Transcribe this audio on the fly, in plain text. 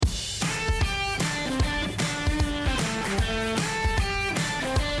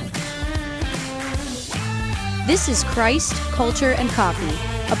This is Christ, Culture, and Coffee,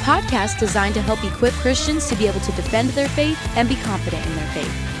 a podcast designed to help equip Christians to be able to defend their faith and be confident in their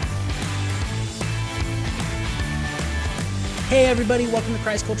faith. Hey everybody, welcome to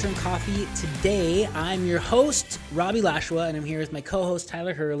Christ, Culture, and Coffee. Today, I'm your host, Robbie Lashua, and I'm here with my co-host,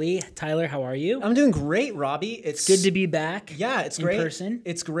 Tyler Hurley. Tyler, how are you? I'm doing great, Robbie. It's good to be back. Yeah, it's great. In person.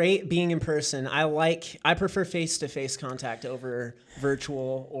 It's great being in person. I prefer face-to-face contact over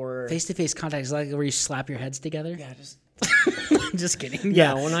virtual or... Face-to-face contact is like where you slap your heads together? Yeah, just... Just kidding.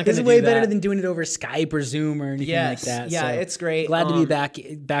 Yeah, we're not going to do that. This is way better than doing it over Skype or Zoom or anything like that. Yeah, so it's great. Glad to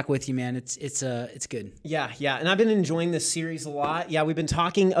be back with you, man. It's good. Yeah, and I've been enjoying this series a lot. Yeah, we've been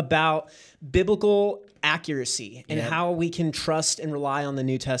talking about biblical accuracy and how we can trust and rely on the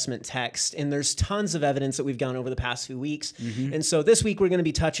New Testament text. And there's tons of evidence that we've gone over the past few weeks. Mm-hmm. And so this week we're going to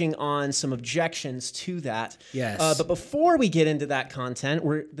be touching on some objections to that. Yes. But before we get into that content,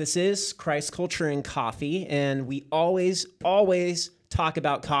 this is Christ, Culture, and Coffee. And we always talk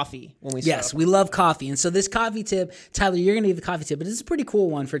about coffee when we start. Yes, we love coffee. And so this coffee tip, Tyler, you're going to give the coffee tip, but this is a pretty cool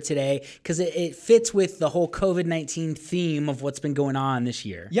one for today because it fits with the whole COVID-19 theme of what's been going on this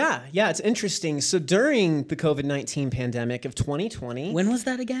year. Yeah, it's interesting. So during the COVID-19 pandemic of 2020. When was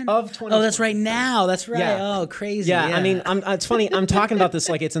that again? Of 2020. Oh, that's right now. That's right. Yeah. Oh, crazy. Yeah, I mean, it's funny. I'm talking about this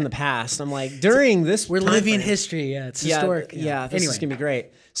like it's in the past. I'm like, during this We're living history. Yeah, it's historic. Yeah, this is going to be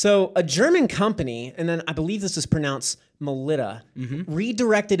great. So a German company, and then I believe this is pronounced Melitta,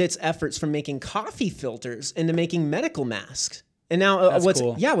 redirected its efforts from making coffee filters into making medical masks. And now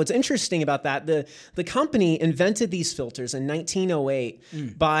cool. What's interesting about that, the company invented these filters in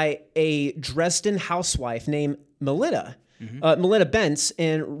 1908 by a Dresden housewife named Melitta. Melitta Bentz,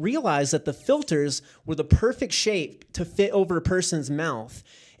 and realized that the filters were the perfect shape to fit over a person's mouth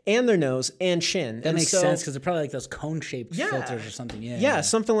and their nose and chin. That makes sense because they're probably like those cone-shaped filters or something. Yeah,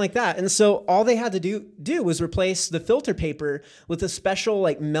 something like that. And so all they had to do was replace the filter paper with a special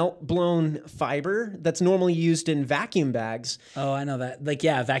like melt-blown fiber that's normally used in vacuum bags. Oh, I know that.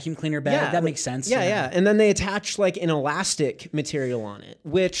 Vacuum cleaner bag. That makes sense. Yeah. And then they attached like an elastic material on it,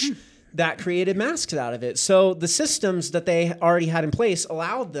 which... that created masks out of it. So the systems that they already had in place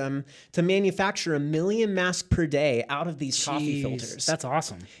allowed them to manufacture 1 million masks per day out of these coffee filters. That's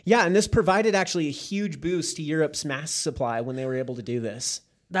awesome. Yeah, and this provided actually a huge boost to Europe's mask supply when they were able to do this.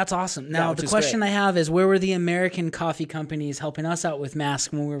 That's awesome. Now, the question I have is, where were the American coffee companies helping us out with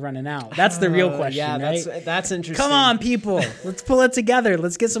masks when we were running out? That's the real question, right? That's interesting. Come on, people. Let's pull it together.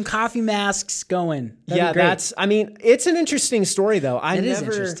 Let's get some coffee masks going. That'd be great. It's an interesting story, though. It is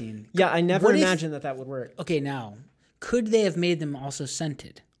interesting. Yeah, I never imagined that would work. Okay, now, could they have made them also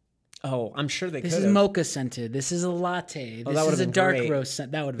scented? Oh, I'm sure they could. This is mocha scented. This is a latte. This is a dark roast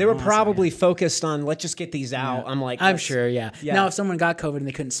scent. That would. They were probably focused on let's just get these out. Yeah. I'm sure. Yeah. Now, if someone got COVID and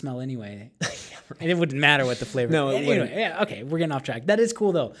they couldn't smell anyway, it wouldn't matter what the flavor. No, it wouldn't. Yeah. Okay, we're getting off track. That is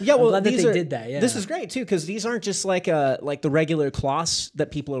cool though. Yeah. Well, I'm glad that they did that. Yeah. This is great too because these aren't just like the regular cloths that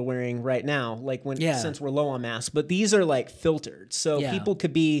people are wearing right now. Like since we're low on masks, but these are like filtered, so people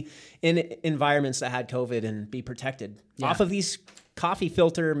could be in environments that had COVID and be protected off of these coffee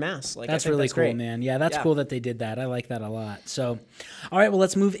filter masks. That's really cool, great. Man. Yeah, that's cool that they did that. I like that a lot. So, all right, well,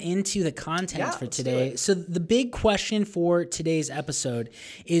 let's move into the content for today. So the big question for today's episode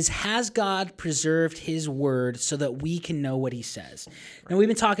is, has God preserved his word so that we can know what he says? Now, we've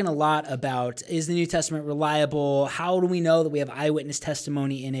been talking a lot about, is the New Testament reliable? How do we know that we have eyewitness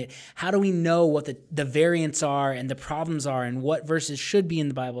testimony in it? How do we know what the variants are and the problems are and what verses should be in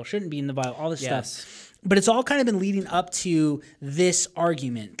the Bible, shouldn't be in the Bible, all this stuff. But it's all kind of been leading up to this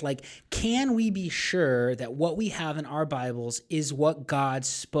argument. Like, can we be sure that what we have in our Bibles is what God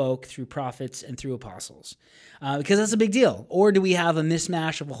spoke through prophets and through apostles? Because that's a big deal. Or do we have a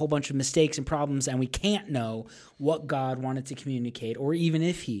mismatch of a whole bunch of mistakes and problems and we can't know what God wanted to communicate or even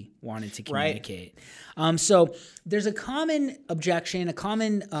if he wanted to communicate? Right. So there's a common objection, a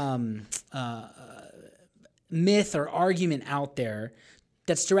common myth or argument out there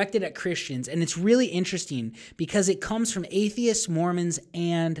that's directed at Christians, and it's really interesting because it comes from atheists, Mormons,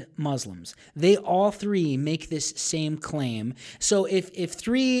 and Muslims. They all three make this same claim. So if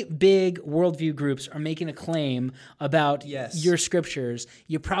three big worldview groups are making a claim about your scriptures,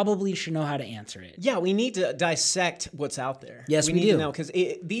 you probably should know how to answer it. Yeah, we need to dissect what's out there. Yes, we need do. to know because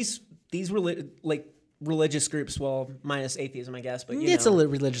these religious groups, well, minus atheism, I guess, but it's a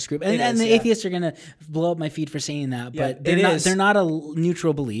religious group, and the atheists are gonna blow up my feed for saying that, but they're not a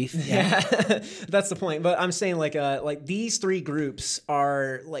neutral belief. Yeah, that's the point. But I'm saying like these three groups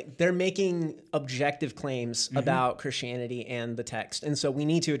are like they're making objective claims about Christianity and the text, and so we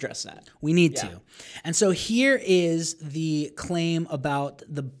need to address that. We need to. And so here is the claim about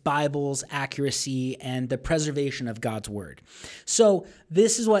the Bible's accuracy and the preservation of God's word. So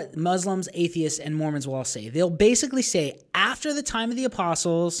this is what Muslims, atheists, and Mormons will all say. They'll basically say, after the time of the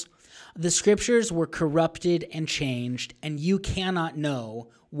apostles, the scriptures were corrupted and changed, and you cannot know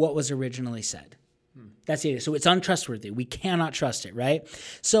what was originally said. That's it. So it's untrustworthy. We cannot trust it, right?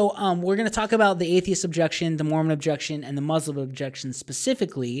 So we're going to talk about the atheist objection, the Mormon objection, and the Muslim objection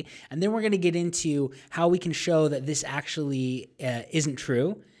specifically, and then we're going to get into how we can show that this actually isn't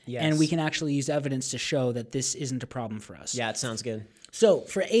true, and we can actually use evidence to show that this isn't a problem for us. Yeah, it sounds good. So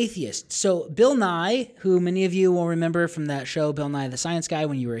for atheists, so Bill Nye, who many of you will remember from that show, Bill Nye the Science Guy,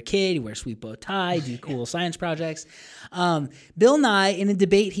 when you were a kid, you wear a sweet bow tie, do cool science projects. Bill Nye, in a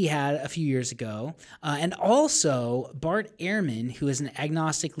debate he had a few years ago, and also Bart Ehrman, who is an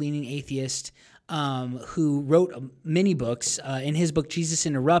agnostic-leaning atheist, who wrote many books. In his book, Jesus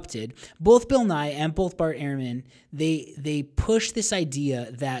Interrupted, both Bill Nye and both Bart Ehrman, they push this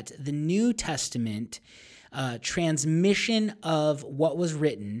idea that the New Testament transmission of what was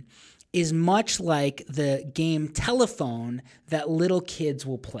written is much like the game telephone that little kids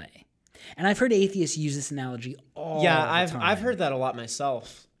will play. And I've heard atheists use this analogy all the time. I've heard that a lot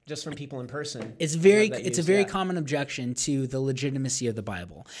myself, just from people in person. It's a very common objection to the legitimacy of the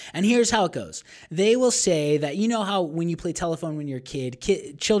Bible. And here's how it goes. They will say that, you know how when you play telephone when you're a kid,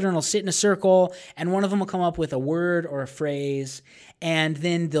 children will sit in a circle and one of them will come up with a word or a phrase, and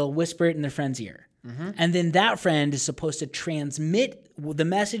then they'll whisper it in their friend's ear. And then that friend is supposed to transmit the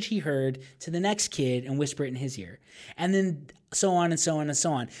message he heard to the next kid and whisper it in his ear. And then so on and so on and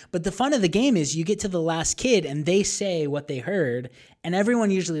so on. But the fun of the game is you get to the last kid and they say what they heard, and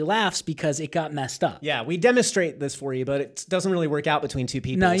everyone usually laughs because it got messed up. Yeah, we demonstrate this for you, but it doesn't really work out between two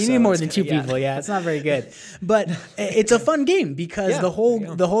people. No, you need more than two people. Yeah, it's not very good. But it's a fun game because the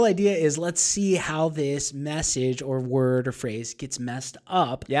whole idea is let's see how this message or word or phrase gets messed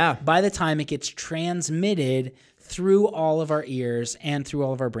up by the time it gets transmitted through all of our ears and through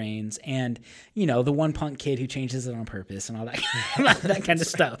all of our brains, and the one punk kid who changes it on purpose and all that that kind of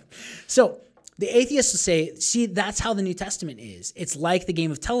stuff. So the atheists will say, see, that's how the New Testament is. It's like the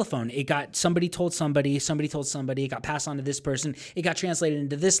game of telephone. It got somebody told somebody, it got passed on to this person, it got translated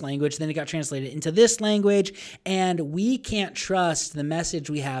into this language, then it got translated into this language, and we can't trust the message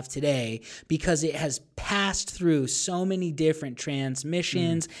we have today because it has passed through so many different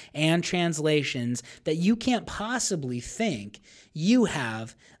transmissions and translations that you can't possibly think you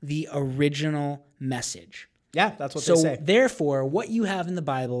have the original message. Yeah, that's what they say. So therefore, what you have in the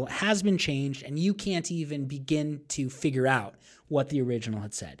Bible has been changed, and you can't even begin to figure out what the original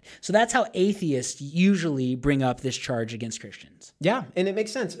had said. So that's how atheists usually bring up this charge against Christians. Yeah, and it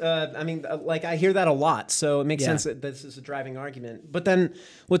makes sense. I hear that a lot, so it makes sense that this is a driving argument. But then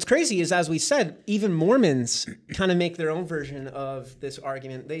what's crazy is, as we said, even Mormons kind of make their own version of this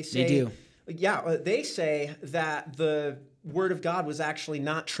argument. They do. Yeah, they say that the Word of God was actually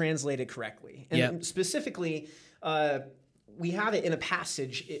not translated correctly. And specifically, we have it in a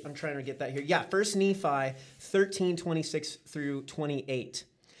passage. I'm trying to get that here. Yeah, 1 Nephi 13:26 through 28.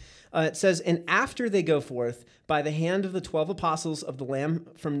 It says, "And after they go forth by the hand of the 12 apostles of the Lamb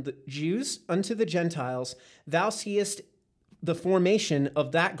from the Jews unto the Gentiles, thou seest the formation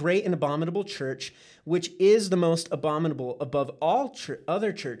of that great and abominable church, which is the most abominable above all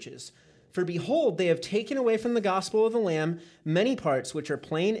other churches. For behold, they have taken away from the gospel of the Lamb many parts which are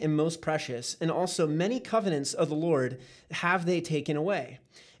plain and most precious, and also many covenants of the Lord have they taken away.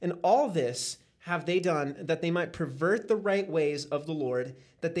 And all this have they done that they might pervert the right ways of the Lord,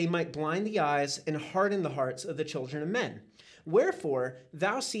 that they might blind the eyes and harden the hearts of the children of men. Wherefore,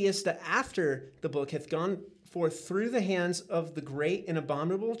 thou seest that after the book hath gone forth through the hands of the great and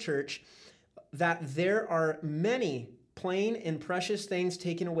abominable church, that there are many plain and precious things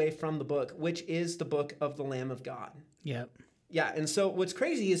taken away from the book, which is the book of the Lamb of God." Yep. Yeah, and so what's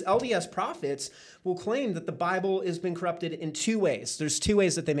crazy is LDS prophets will claim that the Bible has been corrupted in two ways. There's two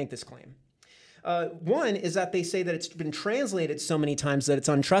ways that they make this claim. One is that they say that it's been translated so many times that it's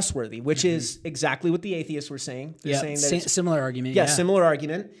untrustworthy, which is exactly what the atheists were saying. They're saying that similar argument. Yeah, similar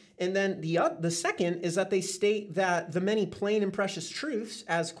argument. And then the second is that they state that the many plain and precious truths,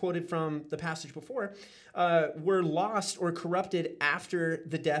 as quoted from the passage before, were lost or corrupted after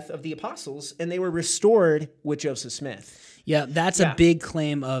the death of the apostles, and they were restored with Joseph Smith. Yeah, that's a big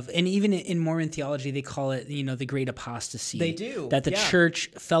claim of, and even in Mormon theology, they call it, the great apostasy. They do. That the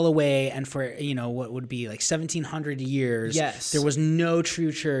church fell away, and for, what would be like 1,700 years, there was no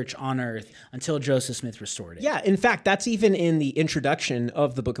true church on earth until Joseph Smith restored it. Yeah, in fact, that's even in the introduction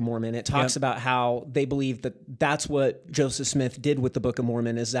of the Book of Mormon. It talks about how they believe that that's what Joseph Smith did with the Book of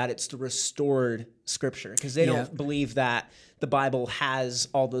Mormon, is that it's the restored scripture, because they don't believe that the Bible has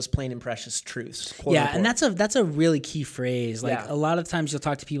all those plain and precious truths. Yeah, and that's a really key phrase. Like a lot of times you'll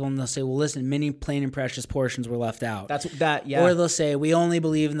talk to people and they'll say, well, listen, many plain and precious portions were left out. Or they'll say, we only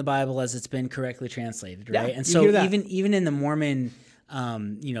believe in the Bible as it's been correctly translated, right? Yeah, and so even in the Mormon,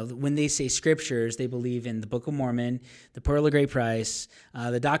 when they say scriptures, they believe in the Book of Mormon, the Pearl of Great Price,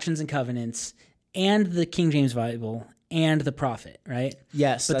 the Doctrines and Covenants, and the King James Bible, and the prophet, right?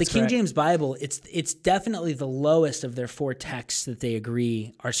 Yes, but the King James Bible, it's definitely the lowest of their four texts that they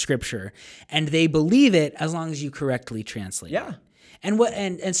agree are scripture, and they believe it as long as you correctly translate it.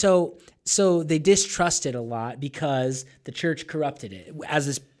 And so they distrust it a lot because the church corrupted it, as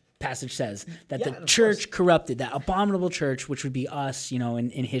this passage says, that the church corrupted, that abominable church, which would be us,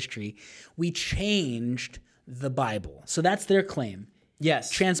 in history. We changed the Bible. So that's their claim. Yes.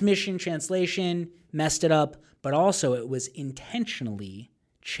 Transmission, translation, messed it up, but also it was intentionally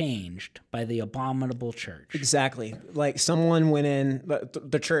changed by the abominable church. Exactly. Like someone went in,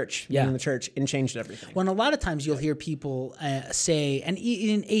 the church, in the church, and changed everything. Well, and a lot of times you'll hear people say, and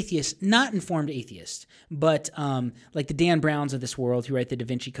even atheists, not informed atheists, but like the Dan Browns of this world who write the Da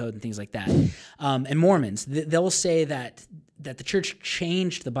Vinci Code and things like that, and Mormons, they'll say that the church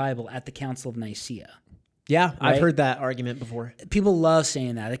changed the Bible at the Council of Nicaea. Yeah, right? I've heard that argument before. People love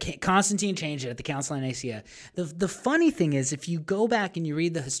saying that. Constantine changed it at the Council of Nicaea. The funny thing is, if you go back and you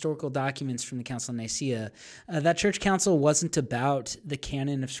read the historical documents from the Council of Nicaea, that church council wasn't about the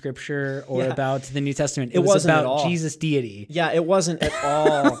canon of Scripture or about the New Testament. It was about Jesus' deity. Yeah, it wasn't at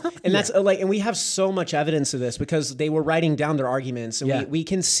all. And that's and we have so much evidence of this because they were writing down their arguments, and we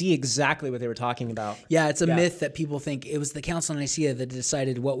can see exactly what they were talking about. Yeah, it's a myth that people think it was the Council of Nicaea that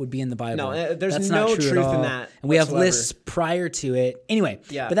decided what would be in the Bible. No, there's that's no not true truth at all. in that. And we have lists prior to it. Anyway,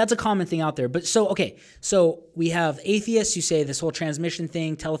 but that's a common thing out there. But so we have atheists who say this whole transmission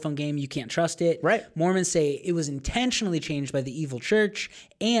thing, telephone game, you can't trust it. Right. Mormons say it was intentionally changed by the evil church,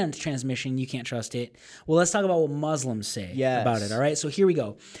 and transmission, you can't trust it. Well, let's talk about what Muslims say about it, all right? So here we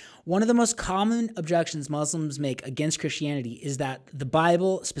go. One of the most common objections Muslims make against Christianity is that the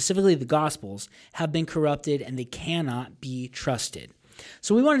Bible, specifically the Gospels, have been corrupted and they cannot be trusted.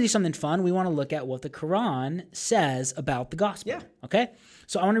 So we want to do something fun. We want to look at what the Quran says about the gospel. Yeah. Okay?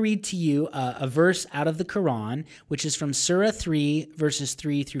 So I want to read to you a verse out of the Quran, which is from Surah 3, verses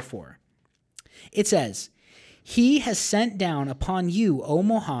 3 through 4. It says, "He has sent down upon you, O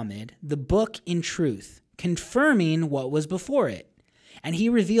Muhammad, the book in truth, confirming what was before it. And he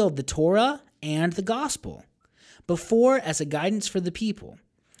revealed the Torah and the gospel, before as a guidance for the people.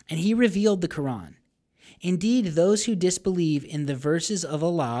 And he revealed the Quran. Indeed, those who disbelieve in the verses of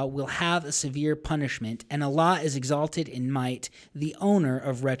Allah will have a severe punishment, and Allah is exalted in might, the owner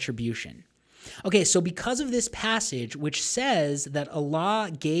of retribution." Okay, so because of this passage, which says that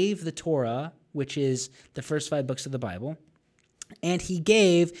Allah gave the Torah, which is the first 5 books of the Bible, and he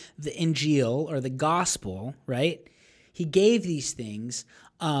gave the Injil, or the gospel, right? He gave these things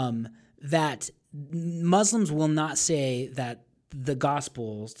that Muslims will not say that the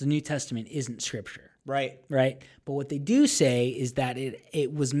Gospels, the New Testament, isn't Scripture. Right. But what they do say is that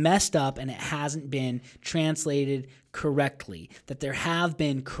it was messed up and it hasn't been translated correctly, that there have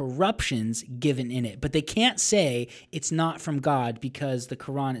been corruptions given in it. But they can't say it's not from God because the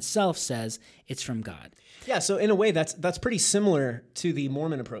Quran itself says it's from God. Yeah, so in a way, that's pretty similar to the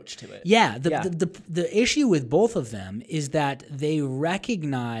Mormon approach to it. Yeah, the issue with both of them is that they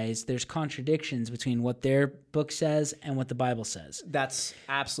recognize there's contradictions between what their book says and what the Bible says. That's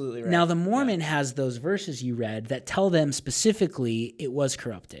absolutely right. Now, the Mormon has those verses you read that tell them specifically it was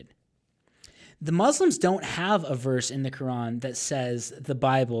corrupted. The Muslims don't have a verse in the Quran that says the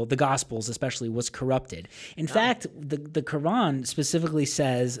Bible, the Gospels especially, was corrupted. In fact, the Quran specifically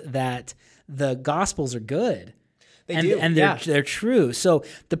says that the Gospels are good. And they're true. So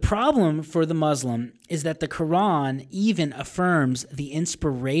the problem for the Muslim is that the Quran even affirms the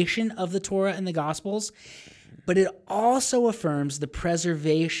inspiration of the Torah and the Gospels, but it also affirms the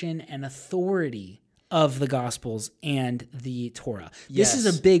preservation and authority of the Gospels and the Torah. Yes. This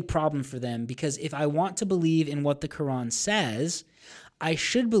is a big problem for them because if I want to believe in what the Quran says, I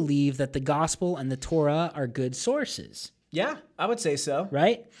should believe that the gospel and the Torah are good sources. Yeah, I would say so.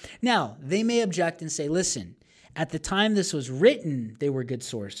 Right? Now, they may object and say, listen, at the time this was written, they were good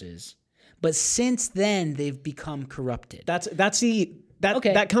sources. But since then, they've become corrupted.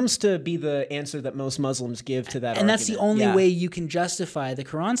 That comes to be the answer that most Muslims give to that argument. And that's the only way you can justify. The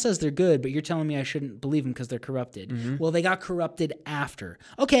Quran says they're good, but you're telling me I shouldn't believe them because they're corrupted. Mm-hmm. Well, they got corrupted after.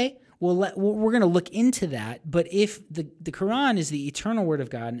 Okay, well, we're going to look into that. But if the Quran is the eternal word of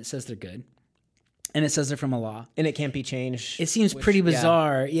God and it says they're good, and it says they're from Allah, and it can't be changed, it seems pretty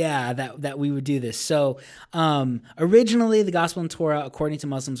bizarre, that we would do this. So originally, the Gospel and Torah, according to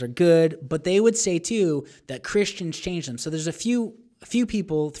Muslims, are good, but they would say too that Christians changed them. So there's a few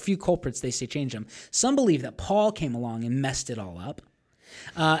culprits they say change them. Some believe that Paul came along and messed it all up.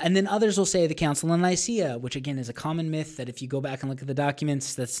 And then others will say the Council of Nicaea, which again is a common myth that if you go back and look at the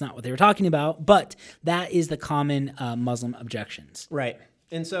documents, that's not what they were talking about. But that is the common Muslim objections. Right.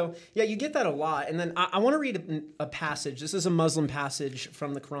 And so, you get that a lot. And then I want to read a passage. This is a Muslim passage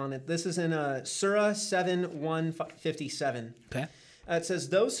from the Quran. This is in Surah 7:157. Okay. It says,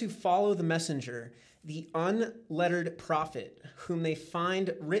 those who follow the messenger, the unlettered prophet, whom they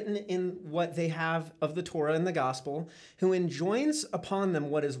find written in what they have of the Torah and the gospel, who enjoins upon them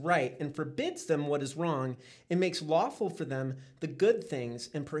what is right and forbids them what is wrong, and makes lawful for them the good things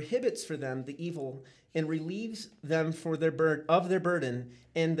and prohibits for them the evil, and relieves them for their burden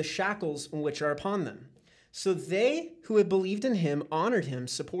and the shackles which are upon them. So they who had believed in him honored him,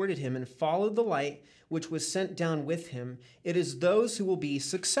 supported him, and followed the light which was sent down with him. It is those who will be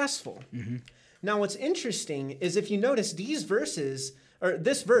successful. Mm-hmm. Now, what's interesting is if you notice this verse is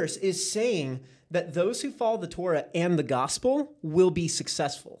saying that those who follow the Torah and the gospel will be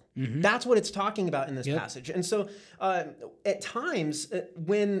successful. Mm-hmm. That's what it's talking about in this passage. And so at times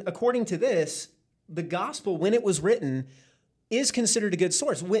when, according to this, the gospel, when it was written, is considered a good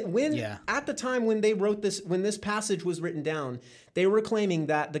source. At the time when they wrote this, when this passage was written down, they were claiming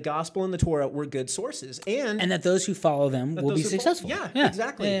that the gospel and the Torah were good sources, and that those who follow them will be successful. Yeah,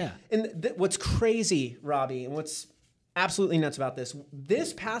 exactly. Yeah. And what's crazy, Robbie, and what's absolutely nuts about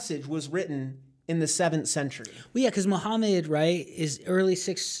this passage was written in the 7th century. Well, yeah, because Muhammad, right, is early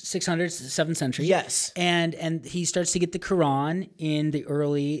 600s, 7th century. Yes. And he starts to get the Quran in the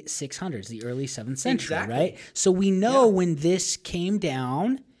early 600s, the early 7th century, right? So we know when this came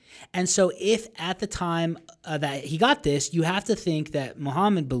down. And so if at the time that he got this, you have to think that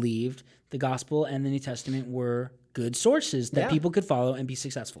Muhammad believed the gospel and the New Testament were good sources that people could follow and be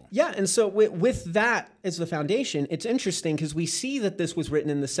successful. Yeah, and so with that as the foundation, it's interesting because we see that this was written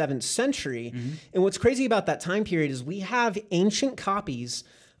in the 7th century. Mm-hmm. And what's crazy about that time period is we have ancient copies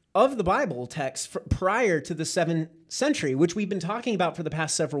of the Bible text prior to the 7th century, which we've been talking about for the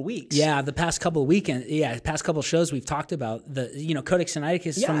past several weeks. Yeah, the past couple of shows we've talked about Codex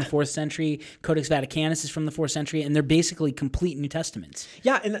Sinaiticus is from the 4th century, Codex Vaticanus is from the 4th century, and they're basically complete New Testaments.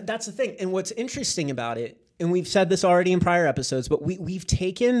 Yeah, and that's the thing. And what's interesting about it, and we've said this already in prior episodes, but we've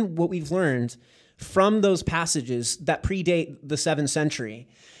taken what we've learned from those passages that predate the 7th century,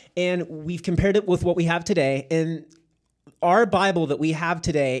 and we've compared it with what we have today, and our Bible that we have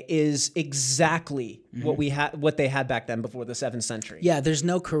today is exactly what they had back then before the 7th century. Yeah, there's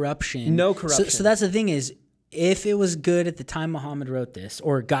no corruption. No corruption. So that's the thing is, if it was good at the time Muhammad wrote this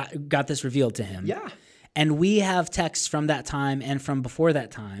or got this revealed to him, and we have texts from that time and from before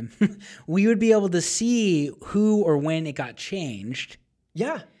that time, we would be able to see who or when it got changed.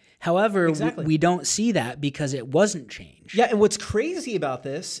 Yeah. However, we don't see that because it wasn't changed. Yeah, and what's crazy about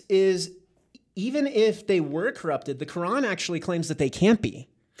this is even if they were corrupted, the Quran actually claims that they can't be.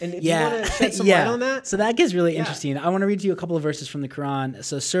 And if you want to shed some light on that? So that gets really interesting. I want to read to you a couple of verses from the Quran.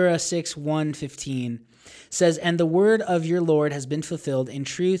 So Surah 6:1-15 says, "And the word of your Lord has been fulfilled in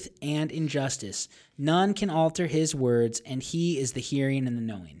truth and in justice. None can alter his words, and he is the hearing and the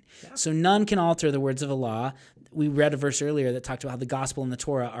knowing." Yeah. So none can alter the words of Allah. We read a verse earlier that talked about how the gospel and the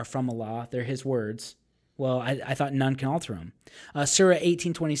Torah are from Allah. They're his words. Well, I thought none can alter them. Surah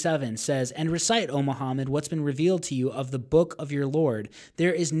 18:27 says, "And recite, O Muhammad, what's been revealed to you of the book of your Lord.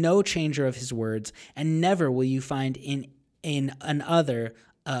 There is no changer of his words, and never will you find in other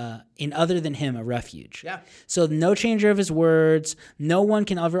than him a refuge." Yeah. So no changer of his words. No one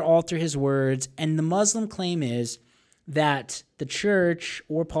can ever alter his words. And the Muslim claim is that the church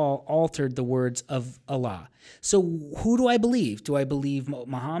or Paul altered the words of Allah. So who do I believe? Do I believe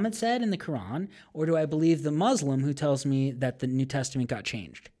Muhammad said in the Quran, or do I believe the Muslim who tells me that the New Testament got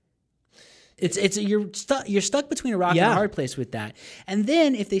changed? You're stuck between a rock and a hard place with that. And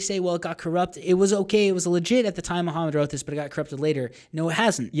then if they say, well, it got corrupted, it was okay, it was legit at the time Muhammad wrote this, but it got corrupted later. No, it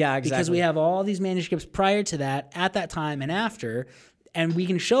hasn't. Yeah, exactly. Because we have all these manuscripts prior to that, at that time, and after. And we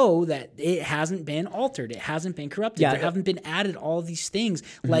can show that it hasn't been altered. It hasn't been corrupted. There haven't been added all these things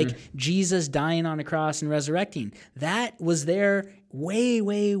like Jesus dying on a cross and resurrecting. That was there way,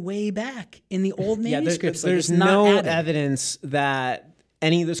 way, way back in the old manuscripts. There's no evidence that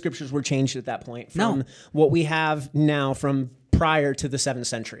any of the scriptures were changed at that point from what we have now from prior to the 7th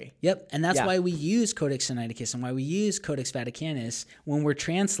century. Yep, and that's why we use Codex Sinaiticus and why we use Codex Vaticanus when we're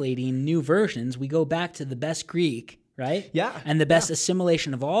translating new versions. We go back to the best Greek, right? Yeah. And the best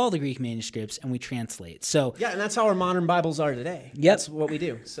assimilation of all the Greek manuscripts, and we translate. So and that's how our modern Bibles are today. Yep. That's what we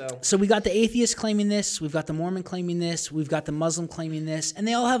do. So we got the atheist claiming this, we've got the Mormon claiming this, we've got the Muslim claiming this, and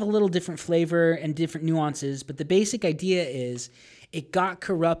they all have a little different flavor and different nuances, but the basic idea is it got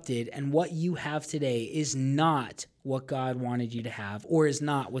corrupted, and what you have today is not what God wanted you to have, or is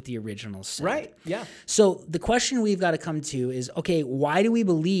not what the original said. Right, yeah. So the question we've got to come to is, okay, why do we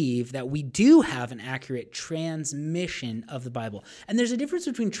believe that we do have an accurate transmission of the Bible? And there's a difference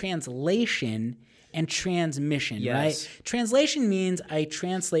between translation and transmission, right? Translation means I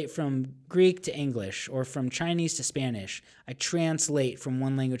translate from Greek to English or from Chinese to Spanish. I translate from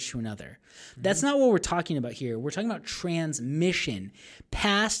one language to another. That's not what we're talking about here. We're talking about transmission,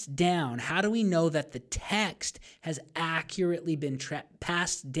 passed down. How do we know that the text has accurately been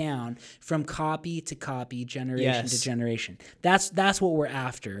passed down from copy to copy, generation to generation? That's what we're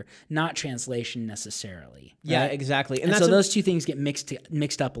after, not translation necessarily. Right? Yeah, exactly. And so those two things get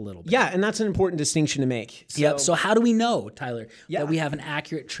mixed up a little bit. Yeah, and that's an important distinction to make. So how do we know, Tyler, that we have an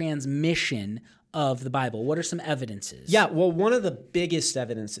accurate transmission of the Bible? What are some evidences? Yeah, well, one of the biggest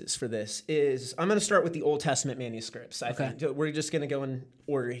evidences for this is, I'm going to start with the Old Testament manuscripts. I think we're just going to go in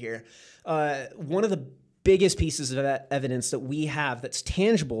order here. One of the biggest pieces of evidence that we have that's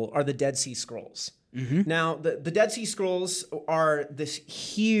tangible are the Dead Sea Scrolls. Now, the Dead Sea Scrolls are this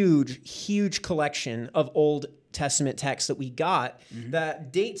huge collection of Old Testament texts that we got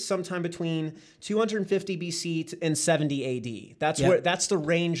that dates sometime between 250 BC and 70 AD. That's the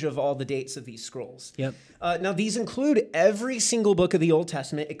range of all the dates of these scrolls. Now, these include every single book of the Old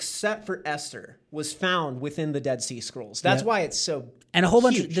Testament except for Esther was found within the Dead Sea Scrolls. That's why it's so and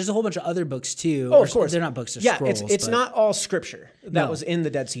there's a whole bunch of other books too. Oh, of course. They're not books, they're scrolls. It's not all scripture that was in the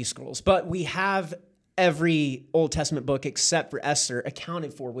Dead Sea Scrolls, but we have every Old Testament book except for Esther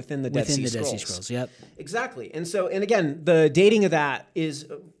accounted for within the Dead Sea Scrolls. Yep. Exactly. And again, the dating of that is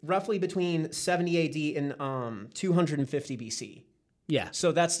roughly between 70 AD and 250 BC. Yeah.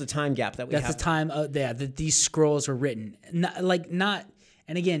 So that's the time gap that we have. That's the time that these scrolls were written. Not like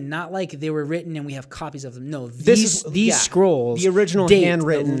they were written and we have copies of them. No, these scrolls, the original date,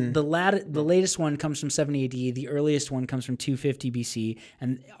 handwritten. The latest one comes from 70 AD. The earliest one comes from 250 BC,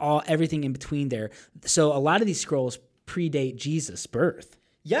 and everything in between there. So a lot of these scrolls predate Jesus' birth.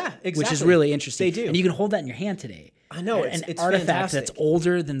 Yeah, exactly. Which is really interesting. They do, and you can hold that in your hand today. I know, it's an artifact fantastic. That's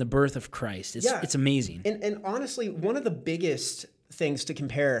older than the birth of Christ. It's amazing. And honestly, one of the biggest things to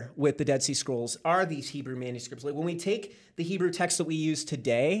compare with the Dead Sea Scrolls are these Hebrew manuscripts. Like when we take the Hebrew text that we use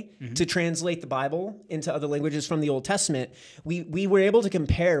today to translate the Bible into other languages from the Old Testament, we were able to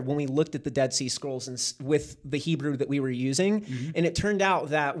compare when we looked at the Dead Sea Scrolls with the Hebrew that we were using, and it turned out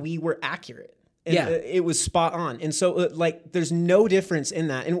that we were accurate. And it was spot on. And so there's no difference in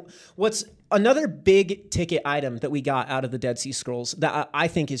that. And what's another big ticket item that we got out of the Dead Sea Scrolls that I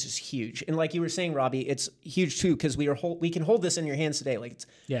think is just huge. And like you were saying, Robbie, it's huge too because we can hold this in your hands today. Like it's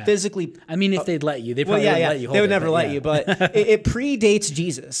physically. I mean, if they'd let you, they probably wouldn't let you hold it. They would never let you, but it predates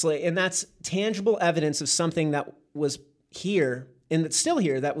Jesus. And that's tangible evidence of something that was here and that's still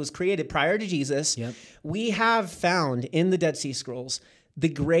here that was created prior to Jesus. We have found in the Dead Sea Scrolls the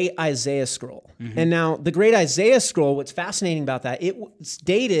Great Isaiah Scroll. And now the Great Isaiah Scroll, what's fascinating about that, it's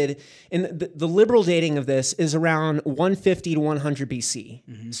dated, and the liberal dating of this is around 150 to 100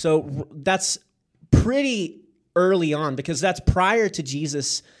 BC. So that's pretty early on because that's prior to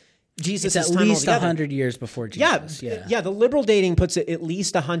Jesus' it's at least 100 years before Jesus. Yeah, the liberal dating puts it at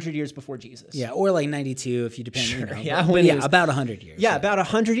least 100 years before Jesus. Yeah, or like 92 if you depend. Sure, about 100 years. Yeah, about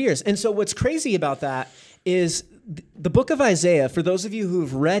 100 years. And so what's crazy about that is the book of Isaiah, for those of you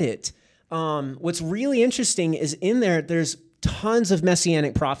who've read it, what's really interesting is in there's tons of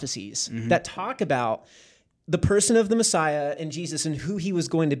messianic prophecies that talk about the person of the Messiah and Jesus and who he was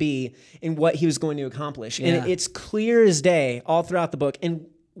going to be and what he was going to accomplish. And it's clear as day all throughout the book. And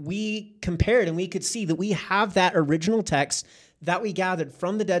we compared and we could see that we have that original text that we gathered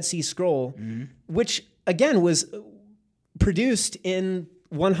from the Dead Sea Scroll, which again was produced in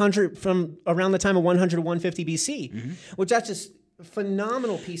 100 from around the time of 100 to 150 BC, which that's just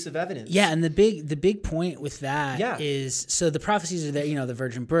phenomenal piece of evidence. Yeah, and the big point with that is, so the prophecies are there, the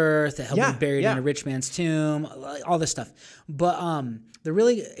virgin birth, that he'll be buried in a rich man's tomb, all this stuff. But the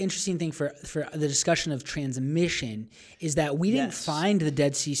really interesting thing for the discussion of transmission is that we didn't find the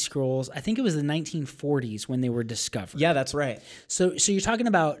Dead Sea Scrolls. I think it was the 1940s when they were discovered. Yeah, that's right. So you're talking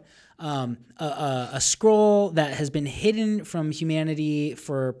about a scroll that has been hidden from humanity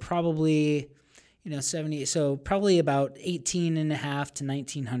for probably 70, so probably about 18 and a half to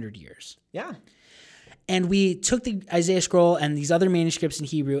 1900 years. Yeah. And we took the Isaiah scroll and these other manuscripts in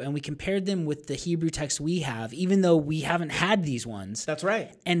Hebrew and we compared them with the Hebrew text we have, even though we haven't had these ones. That's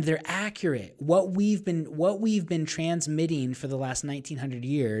right. And they're accurate. What we've been transmitting for the last 1900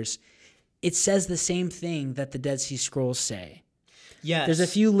 years, it says the same thing that the Dead Sea Scrolls say. Yes. There's a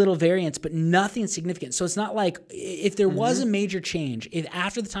few little variants, but nothing significant. So it's not like if there was a major change, if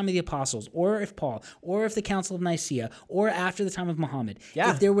after the time of the apostles, or if Paul, or if the Council of Nicaea, or after the time of Muhammad,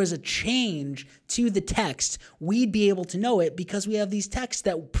 if there was a change to the text, we'd be able to know it because we have these texts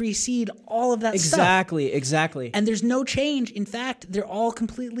that precede all of that stuff. Exactly. And there's no change. In fact, they're all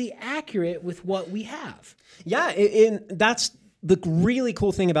completely accurate with what we have. Yeah, and that's the really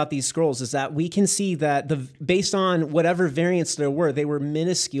cool thing about these scrolls is that we can see that based on whatever variants there were, they were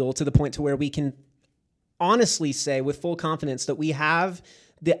minuscule to the point to where we can honestly say with full confidence that we have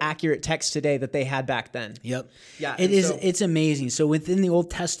the accurate text today that they had back then. Yep. Yeah. It's amazing. So within the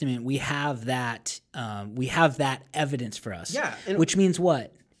Old Testament, we have that evidence for us. Yeah. Which means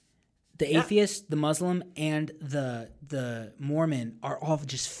what? The atheist, the Muslim, and the Mormon are all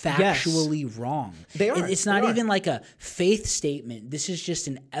just factually wrong. They are. It's not even like a faith statement. This is just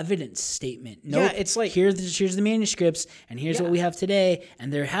an evidence statement. Yeah, it's like here's the manuscripts, and here's what we have today,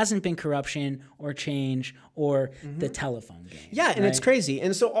 and there hasn't been corruption or change or the telephone game. Yeah, and it's crazy.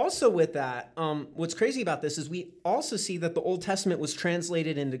 And so also with that, what's crazy about this is we also see that the Old Testament was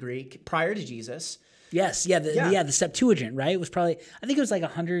translated into Greek prior to Jesus. Yes, the Septuagint, right? It was probably, I think it was like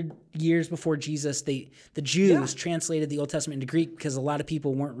 100 years before Jesus. The Jews translated the Old Testament into Greek because a lot of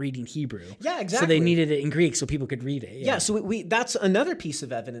people weren't reading Hebrew. Yeah, exactly. So they needed it in Greek so people could read it. Yeah, so we that's another piece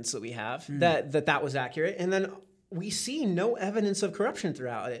of evidence that we have that was accurate. And then we see no evidence of corruption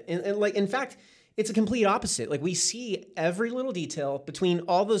throughout it. And like, in fact, it's a complete opposite. Like, we see every little detail between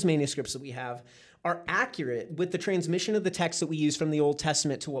all those manuscripts that we have are accurate with the transmission of the text that we use from the Old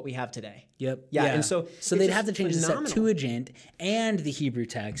Testament to what we have today. Yep. Yeah. And so they'd have to change the Septuagint and the Hebrew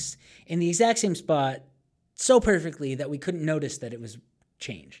text in the exact same spot so perfectly that we couldn't notice that it was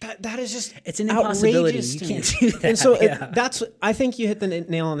changed. That is just it's an impossibility. You can't do that. And so that's, I think you hit the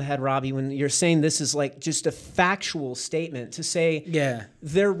nail on the head, Robbie, when you're saying this is like just a factual statement to say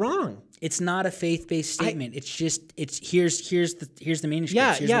they're wrong. It's not a faith-based statement. It's here's the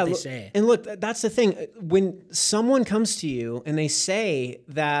manuscript. Here's what they say. And look, that's the thing. When someone comes to you and they say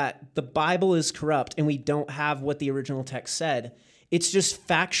that the Bible is corrupt and we don't have what the original text said, it's just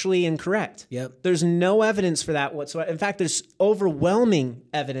factually incorrect. Yep. There's no evidence for that whatsoever. In fact, there's overwhelming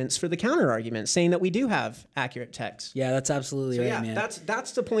evidence for the counter-argument saying that we do have accurate text. Yeah, that's absolutely right, man.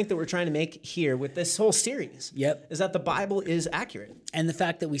 That's the point that we're trying to make here with this whole series. Yep. Is that the Bible is accurate. And the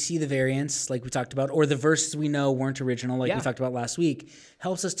fact that we see the variants, like we talked about, or the verses we know weren't original, like we talked about last week,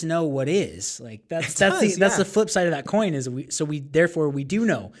 helps us to know what is. Like that's the flip side of that coin. Therefore we do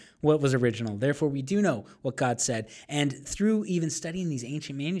know what was original. Therefore we do know what God said. And through even studying these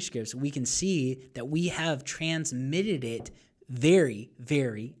ancient manuscripts, we can see that we have transmitted it very,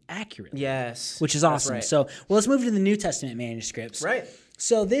 very accurately. Yes, which is awesome. Right. So, let's move to the New Testament manuscripts. Right.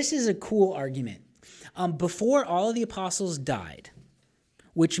 So this is a cool argument. Before all of the apostles died,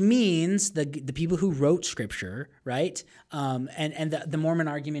 which means the people who wrote Scripture, right? And the Mormon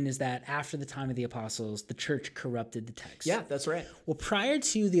argument is that after the time of the apostles, the church corrupted the text. Yeah, that's right. Well, prior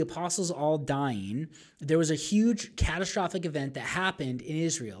to the apostles all dying, there was a huge catastrophic event that happened in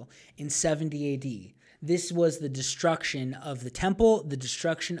Israel in 70 AD. This was the destruction of the temple, the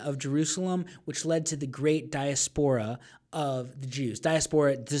destruction of Jerusalem, which led to the great diaspora of the Jews.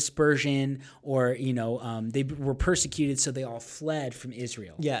 Diaspora, dispersion, or, they were persecuted, so they all fled from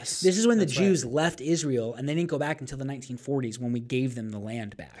Israel. Yes. This is when the Jews left Israel, and they didn't go back until the 1940s when we gave them the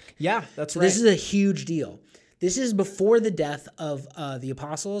land back. Yeah, that's right. This is a huge deal. This is before the death of the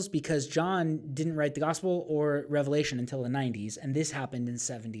apostles because John didn't write the gospel or Revelation until the 90s, and this happened in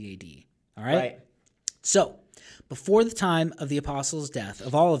 70 AD. All right? Right. So, before the time of the apostles' death,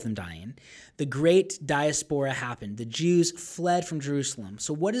 of all of them dying, the great diaspora happened. The Jews fled from Jerusalem.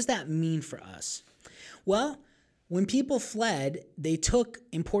 So what does that mean for us? Well, when people fled, they took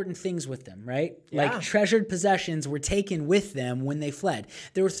important things with them, right? Yeah. Like treasured possessions were taken with them when they fled.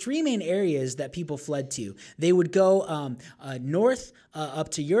 There were three main areas that people fled to. They would go north up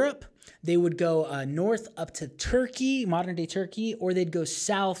to Europe. They would go north up to Turkey, modern-day Turkey, or they'd go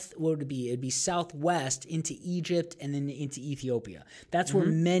south. What would it be? It'd be southwest into Egypt and then into Ethiopia. That's where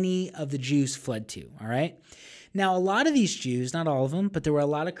many of the Jews fled to, all right? Now, a lot of these Jews, not all of them, but there were a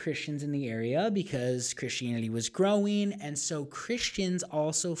lot of Christians in the area because Christianity was growing, and so Christians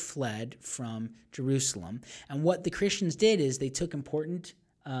also fled from Jerusalem. And what the Christians did is they took important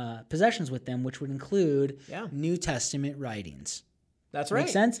possessions with them, which would include New Testament writings. That's right.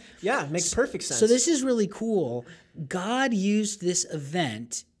 Make sense? Yeah, makes perfect sense. So this is really cool. God used this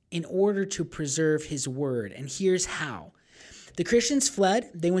event in order to preserve his word, and here's how. The Christians fled.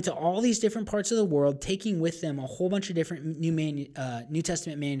 They went to all these different parts of the world, taking with them a whole bunch of different New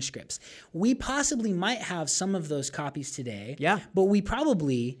Testament manuscripts. We possibly might have some of those copies today, but we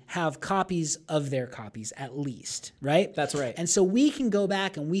probably have copies of their copies at least, right? That's right. And so we can go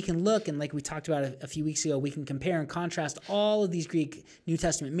back and we can look, and like we talked about a few weeks ago, we can compare and contrast all of these Greek New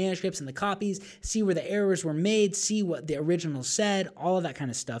Testament manuscripts and the copies, see where the errors were made, see what the original said, all of that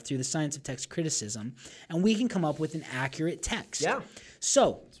kind of stuff through the science of text criticism, and we can come up with an accurate text. Yeah.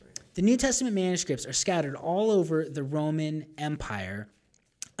 So, the New Testament manuscripts are scattered all over the Roman Empire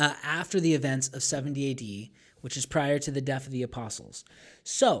after the events of 70 AD, which is prior to the death of the apostles.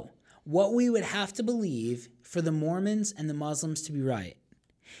 So, what we would have to believe for the Mormons and the Muslims to be right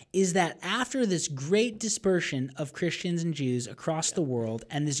is that after this great dispersion of Christians and Jews across the world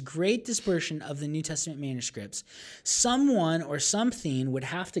and this great dispersion of the New Testament manuscripts, someone or something would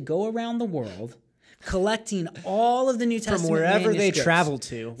have to go around the world collecting all of the New Testament from wherever they traveled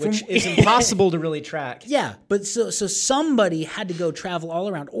to, which is impossible to really track. Yeah, but so somebody had to go travel all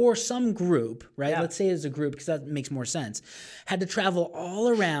around, or some group, right? Yeah. Let's say it's a group because that makes more sense. Had to travel all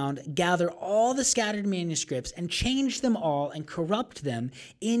around, gather all the scattered manuscripts, and change them all and corrupt them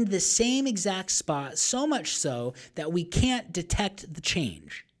in the same exact spot, so much so that we can't detect the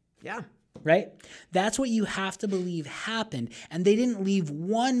change. Yeah. Right? That's what you have to believe happened. And they didn't leave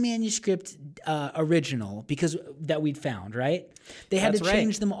one manuscript original because that we'd found, right? They had to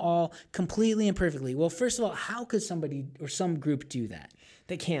change them all completely and perfectly. Well, first of all, how could somebody or some group do that?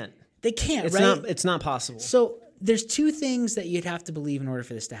 They can't. They can't, It's not possible. So there's two things that you'd have to believe in order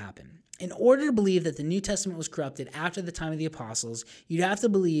for this to happen. In order to believe that the New Testament was corrupted after the time of the apostles, you'd have to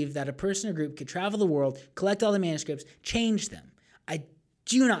believe that a person or group could travel the world, collect all the manuscripts, change them. I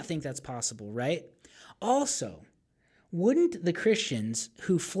do not think that's possible, right? Also, wouldn't the Christians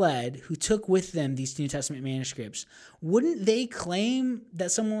who fled, who took with them these New Testament manuscripts, wouldn't they claim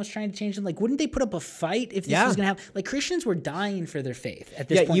that someone was trying to change them? Like, wouldn't they put up a fight if this was going to happen? Like, Christians were dying for their faith at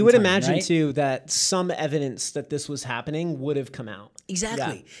this point. Yeah, you would imagine, too, that some evidence that this was happening would have come out.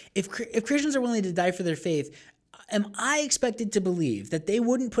 Exactly. Yeah. If Christians are willing to die for their faith, am I expected to believe that they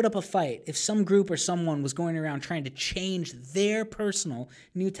wouldn't put up a fight if some group or someone was going around trying to change their personal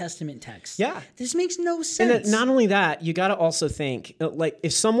New Testament text? Yeah. This makes no sense. And not only that, you got to also think, like,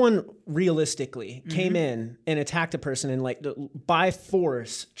 if someone realistically came in and attacked a person and, like, by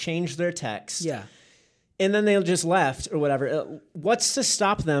force changed their text. Yeah. And then they just left or whatever. What's to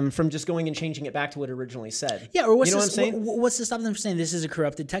stop them from just going and changing it back to what it originally said? Yeah, or what I'm saying? What's to stop them from saying this is a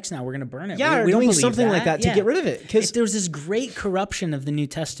corrupted text now, we're going to burn it? Yeah, we or don't doing something like that to get rid of it. Because if there was this great corruption of the New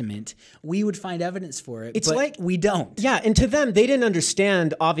Testament, we would find evidence for it, but like, we don't. Yeah, and to them, they didn't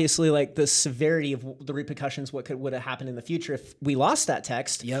understand, obviously, like the severity of the repercussions, what would have happened in the future if we lost that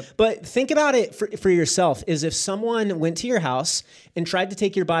text. Yep. But think about it for yourself, is if someone went to your house and tried to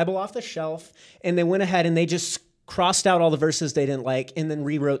take your Bible off the shelf, and they went ahead and they just crossed out all the verses they didn't like and then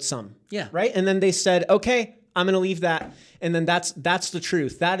rewrote some. Yeah. Right? And then they said, okay, I'm going to leave that. And then that's the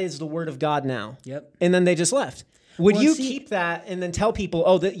truth. That is the word of God now. Yep. And then they just left. Would you keep that and then tell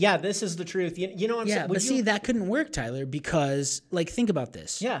people, this is the truth? You know what I'm saying? Yeah, but that couldn't work, Tyler, because, like, think about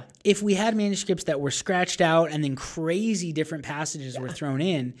this. Yeah. If we had manuscripts that were scratched out and then crazy different passages were thrown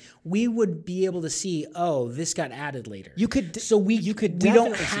in, we would be able to see, this got added later. We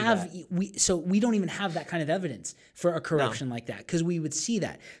don't even have that kind of evidence for a corruption like that, because we would see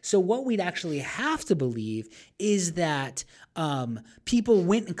that. So what we'd actually have to believe is that people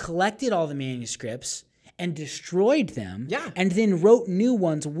went and collected all the manuscripts and destroyed them, and then wrote new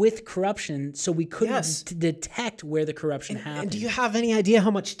ones with corruption, so we couldn't detect where the corruption happened. And do you have any idea how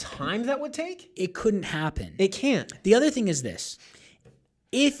much time that would take? It couldn't happen. It can't. The other thing is this.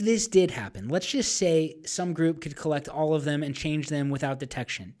 If this did happen, let's just say some group could collect all of them and change them without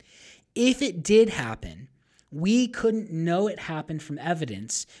detection. If it did happen, we couldn't know it happened from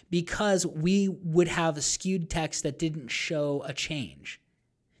evidence because we would have a skewed text that didn't show a change.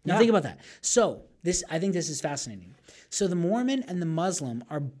 Now think about that. So I think this is fascinating. So the Mormon and the Muslim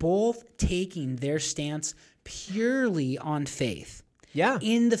are both taking their stance purely on faith. Yeah.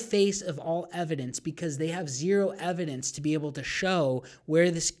 In the face of all evidence, because they have zero evidence to be able to show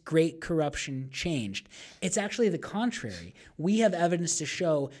where this great corruption changed. It's actually the contrary. We have evidence to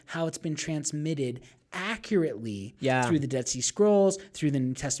show how it's been transmitted accurately through the Dead Sea Scrolls, through the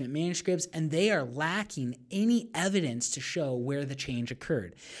New Testament manuscripts, and they are lacking any evidence to show where the change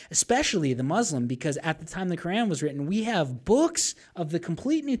occurred. Especially the Muslim, because at the time the Quran was written, we have books of the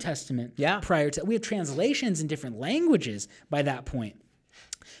complete New Testament prior to, we have translations in different languages by that point.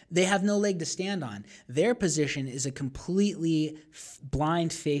 They have no leg to stand on. Their position is a completely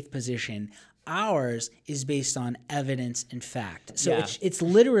blind faith position. Ours is based on evidence and fact. So it's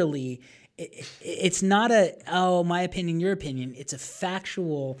literally... It's not my opinion, your opinion. It's a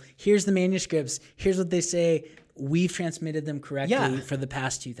factual, here's the manuscripts, here's what they say, we've transmitted them correctly for the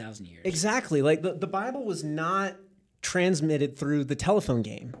past 2,000 years. Exactly. Like the Bible was not transmitted through the telephone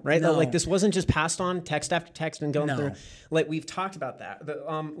game, right? No. Like this wasn't just passed on text after text and going through. Like we've talked about that.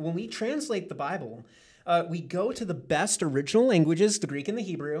 When we translate the Bible, we go to the best original languages, the Greek and the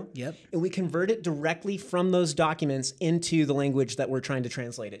Hebrew, and we convert it directly from those documents into the language that we're trying to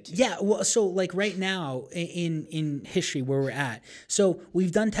translate it to. Yeah, well, so like right now in history where we're at, so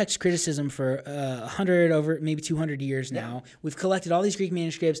we've done text criticism for 100 over maybe 200 years now. We've collected all these Greek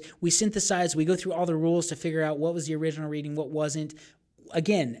manuscripts. We synthesize. We go through all the rules to figure out what was the original reading, what wasn't.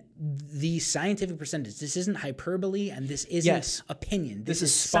 Again, the scientific percentage. This isn't hyperbole, and this isn't opinion. This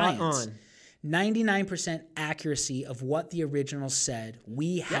is spot science. on. 99% accuracy of what the original said.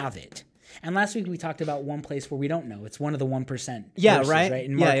 We have it. And last week we talked about one place where we don't know. It's one of the 1% verses, right?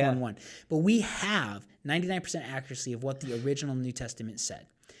 In Mark 1:1. But we have 99% accuracy of what the original New Testament said.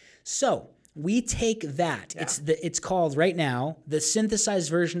 So we take that. It's called right now the synthesized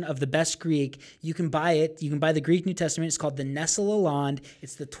version of the best Greek. You can buy it. You can buy the Greek New Testament. It's called the Nestle Aland.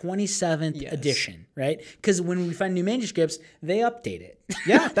 It's the 27th edition, right? Because when we find new manuscripts, they update it.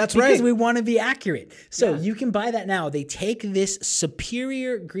 Yeah, that's right. Because we want to be accurate. So you can buy that now. They take this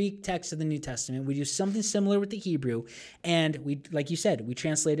superior Greek text of the New Testament. We do something similar with the Hebrew, and we, like you said, we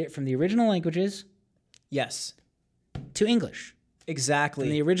translate it from the original languages. To English. Exactly.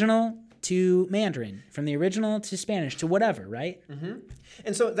 From the original to Mandarin, from the original to Spanish, to whatever, right? Mm-hmm.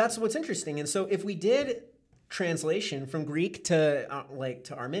 And so that's what's interesting. And so if we did translation from Greek to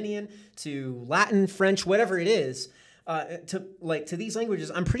to Armenian, to Latin, French, whatever it is, to these languages,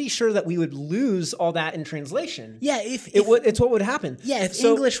 I'm pretty sure that we would lose all that in translation. Yeah, it's what would happen. Yeah, if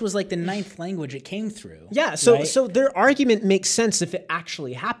English was like the 9th language it came through. Yeah, so their argument makes sense if it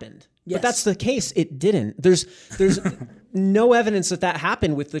actually happened. Yes. But that's the case. It didn't. There's no evidence that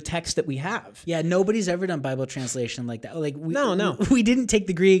happened with the text that we have. Yeah, nobody's ever done Bible translation like that. Like No. We didn't take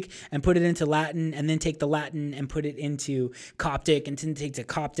the Greek and put it into Latin, and then take the Latin and put it into Coptic, and then take the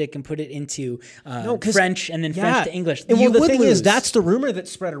Coptic and put it into French, and then French to English. And the thing is, that's the rumor that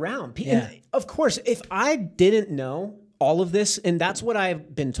spread around. And of course, if I didn't know all of this, and that's what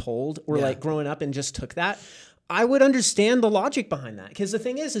I've been told, or like growing up and just took that, I would understand the logic behind that. Because the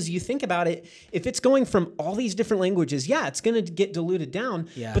thing is you think about it, if it's going from all these different languages, it's going to get diluted down.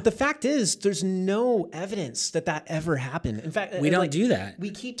 Yeah. But the fact is, there's no evidence that ever happened. In fact, we don't do that. We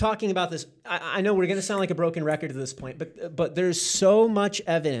keep talking about this. I know we're going to sound like a broken record at this point, but there's so much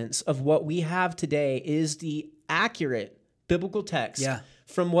evidence of what we have today is the accurate biblical text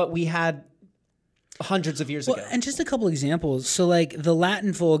from what we had hundreds of years ago. And just a couple examples. So like the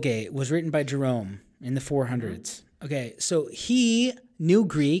Latin Vulgate was written by Jerome in the 400s. Mm-hmm. Okay, so he knew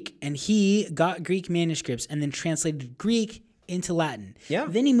Greek, and he got Greek manuscripts and then translated Greek into Latin. Yeah.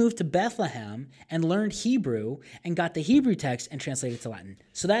 Then he moved to Bethlehem and learned Hebrew and got the Hebrew text and translated it to Latin.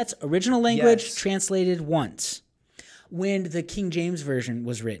 So that's original language translated once. When the King James Version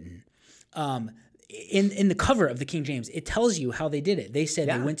was written, in the cover of the King James, it tells you how they did it. They said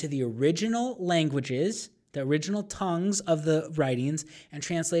they went to the original languages, the original tongues of the writings, and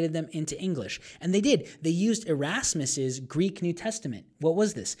translated them into English. And they did. They used Erasmus's Greek New Testament. What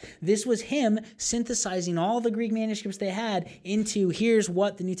was this? This was him synthesizing all the Greek manuscripts they had into here's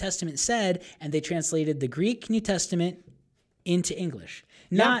what the New Testament said, and they translated the Greek New Testament into English.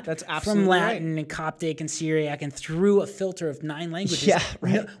 Not that's from Latin and Coptic and Syriac and through a filter of 9 languages. Yeah,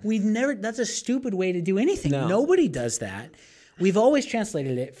 right. No, that's a stupid way to do anything. No. Nobody does that. We've always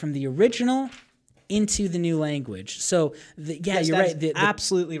translated it from the original into the new language. So, you're right.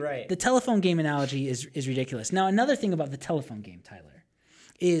 Absolutely right. The telephone game analogy is ridiculous. Now, another thing about the telephone game, Tyler,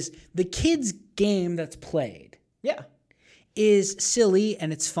 is the kids' game that's played. Yeah. Is silly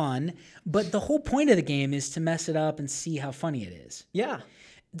and it's fun, but the whole point of the game is to mess it up and see how funny it is. Yeah.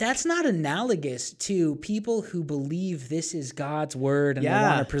 That's not analogous to people who believe this is God's word and they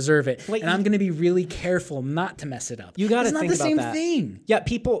want to preserve it. Like, and I'm going to be really careful not to mess it up. You got to think about that. It's not the same thing. Yeah,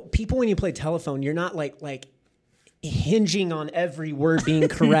 people when you play telephone, you're not like hinging on every word being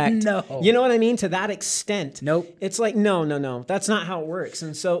correct. No. You know what I mean? To that extent. Nope. It's like, no. That's not how it works.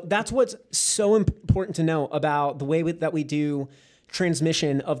 And so that's what's so important to know about the way that we do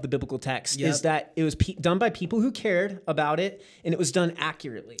transmission of the biblical text is that it was done by people who cared about it, and it was done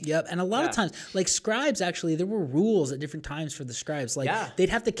accurately. Yep. And a lot of times, like scribes, actually, there were rules at different times for the scribes. Like they'd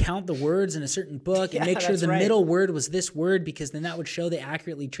have to count the words in a certain book and make sure the middle word was this word, because then that would show they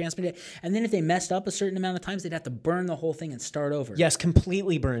accurately transmitted it. And then if they messed up a certain amount of times, they'd have to burn the whole thing and start over. Yes,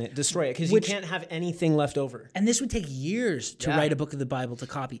 completely burn it, destroy it, because you can't have anything left over. And this would take years to write a book of the Bible to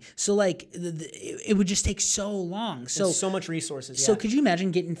copy. So like it would just take so long. So much resources. So could you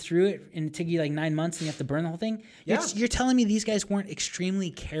imagine getting through it and it took you like 9 months and you have to burn the whole thing? You're telling me these guys weren't extremely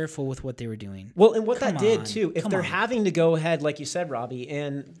careful with what they were doing. Well, and what that did too, if they're having to go ahead, like you said, Robbie,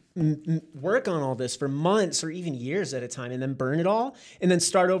 and work on all this for months or even years at a time and then burn it all and then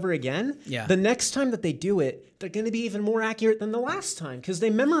start over again, the next time that they do it, they're going to be even more accurate than the last time because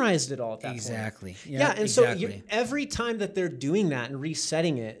they memorized it all at that point. Exactly. So every time that they're doing that and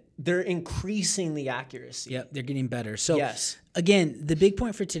resetting it, they're increasing the accuracy. Yep, they're getting better. So again, the big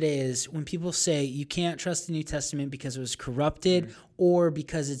point for today is when people say you can't trust the New Testament because it was corrupted or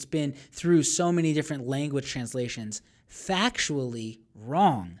because it's been through so many different language translations, factually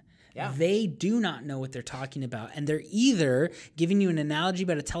wrong. Yeah. They do not know what they're talking about. And they're either giving you an analogy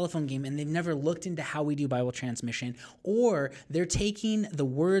about a telephone game and they've never looked into how we do Bible transmission, or they're taking the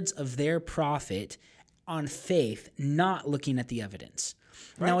words of their prophet on faith, not looking at the evidence.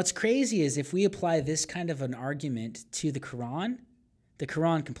 Right. Now, what's crazy is if we apply this kind of an argument to the Quran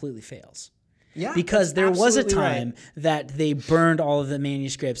completely fails. Yeah, because there was a time that they burned all of the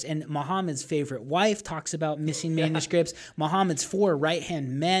manuscripts, and Muhammad's favorite wife talks about missing manuscripts. Muhammad's 4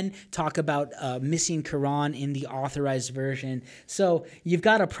 right-hand men talk about missing Quran in the authorized version. So you've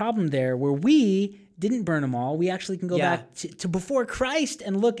got a problem there where we didn't burn them all. We actually can go back to before Christ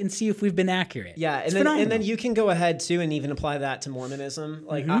and look and see if we've been accurate. Yeah, and then you can go ahead too and even apply that to Mormonism.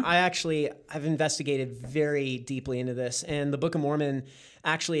 Like I've investigated very deeply into this, and the Book of Mormon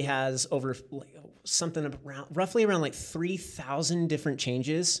actually has over roughly around like 3,000 different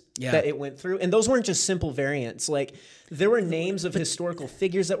changes that it went through, and those weren't just simple variants. Like there were names of historical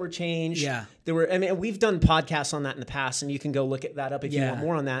figures that were changed. Yeah, there were. I mean, we've done podcasts on that in the past, and you can go look at that up if you want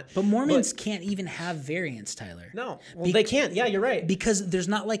more on that. But Mormons can't even have variants, Tyler. No, they can't. Yeah, you're right. Because there's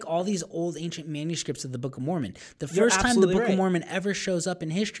not like all these old ancient manuscripts of the Book of Mormon. The first time the Book of Mormon ever shows up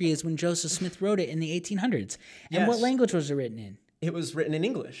in history is when Joseph Smith wrote it in the 1800s. And what language was it written in? It was written in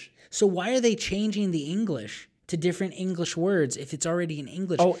English. So why are they changing the English to different English words if it's already in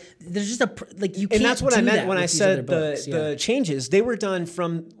English? Oh, there's just you can't. And that's what I meant when I said the changes. They were done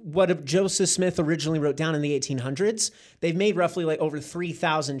from what Joseph Smith originally wrote down in the 1800s. They've made roughly like over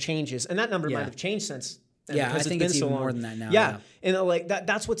 3,000 changes, and that number might have changed since. Yeah, I think it's even more than that now. Yeah, and like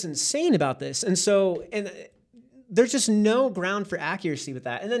that's what's insane about this. And so there's just no ground for accuracy with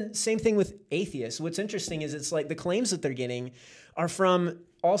that. And then same thing with atheists. What's interesting is it's like the claims that they're getting are from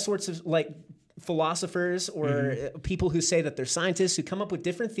all sorts of like philosophers or people who say that they're scientists who come up with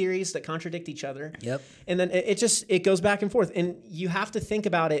different theories that contradict each other. Yep. And then it goes back and forth. And you have to think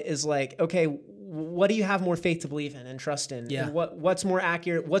about it as like, okay, what do you have more faith to believe in and trust in? Yeah. And what's more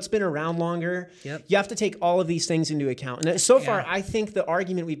accurate? What's been around longer? Yep. You have to take all of these things into account. And so far, I think the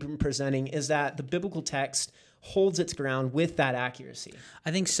argument we've been presenting is that the biblical text holds its ground with that accuracy.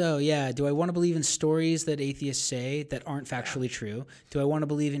 I think so, yeah. Do I want to believe in stories that atheists say that aren't factually true? Do I want to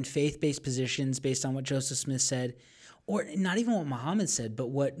believe in faith-based positions based on what Joseph Smith said? Or not even what Muhammad said, but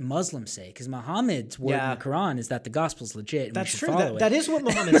what Muslims say. Because Muhammad's word in the Quran is that the gospel's legit and that's we should true. follow it. That is what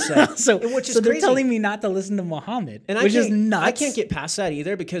Muhammad said. So they're telling me not to listen to Muhammad, which is nuts. I can't get past that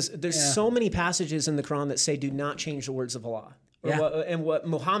either because there's so many passages in the Quran that say do not change the words of Allah. And what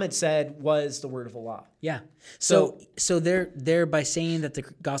Muhammad said was the word of Allah. Yeah. So they're by saying that the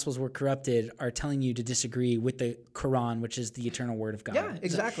Gospels were corrupted are telling you to disagree with the Quran, which is the eternal word of God. Yeah,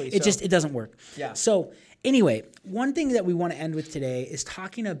 exactly. So it doesn't work. Yeah. So anyway, one thing that we want to end with today is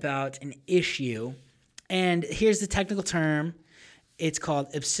talking about an issue, and here's the technical term. It's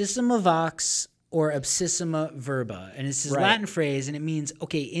called ipsissima vox or ipsissima verba, and it's this Latin phrase, and it means,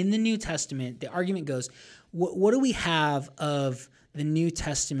 okay, in the New Testament, the argument goes, what do we have of the New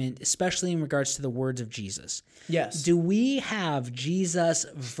Testament, especially in regards to the words of Jesus? Yes. Do we have Jesus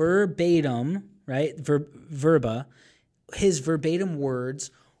verbatim, right? Verba, his verbatim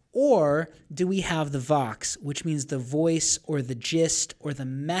words, or do we have the vox, which means the voice or the gist or the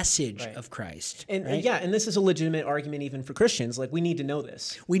message of Christ? And right? and this is a legitimate argument even for Christians. Like, we need to know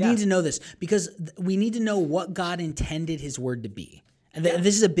this. We need to know this because we need to know what God intended his word to be. And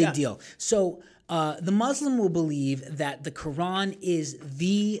this is a big deal. So the Muslim will believe that the Quran is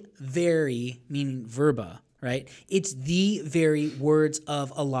the very, meaning verba, right? It's the very words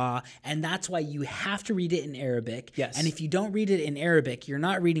of Allah, and that's why you have to read it in Arabic. Yes. And if you don't read it in Arabic, you're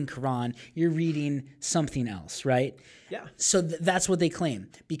not reading Quran, you're reading something else, right? Yeah. So that's what they claim,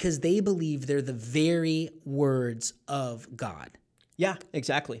 because they believe they're the very words of God. Yeah,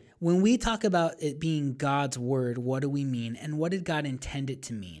 exactly. When we talk about it being God's word, what do we mean, and what did God intend it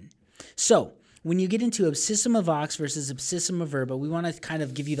to mean? So when you get into ipsissima vox versus ipsissima verba, we want to kind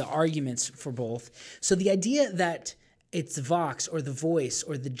of give you the arguments for both. So the idea that it's vox, or the voice,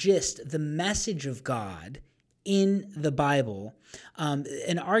 or the gist, the message of God in the Bible,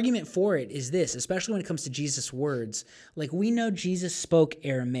 an argument for it is this, especially when it comes to Jesus' words. Like, we know Jesus spoke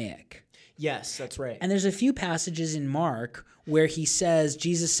Aramaic. Yes, that's right. And there's a few passages in Mark where he says,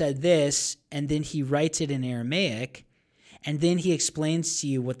 Jesus said this, and then he writes it in Aramaic, and then he explains to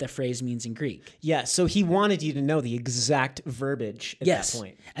you what the phrase means in Greek. Yeah, so he wanted you to know the exact verbiage at that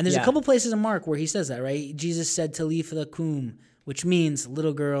point. And there's a couple places in Mark where he says that, right? Jesus said, Talitha kum, which means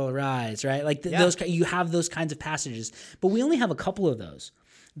little girl arise, right? Like those, you have those kinds of passages. But we only have a couple of those.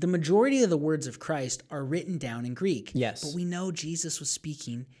 The majority of the words of Christ are written down in Greek. Yes. But we know Jesus was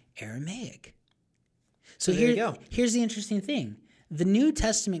speaking Aramaic. So there you go. Here's the interesting thing. The New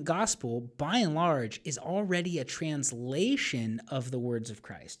Testament gospel, by and large, is already a translation of the words of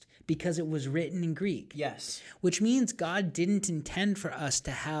Christ because it was written in Greek. Yes. Which means God didn't intend for us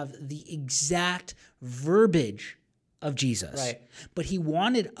to have the exact verbiage of Jesus. Right. But he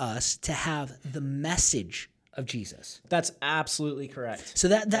wanted us to have the message of Jesus. That's absolutely correct. So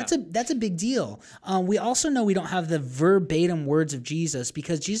that's a big deal. We also know we don't have the verbatim words of Jesus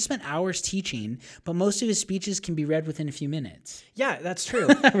because Jesus spent hours teaching, but most of his speeches can be read within a few minutes. Yeah, that's true.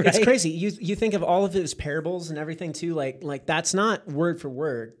 Right? It's crazy. You think of all of his parables and everything too. Like that's not word for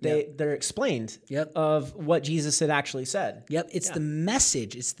word. They're explained. Of what Jesus had actually said. It's the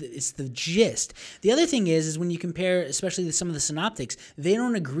message. It's the gist. The other thing is when you compare, especially to some of the synoptics, they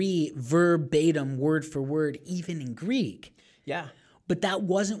don't agree verbatim, word for word, even in Greek. Yeah. But that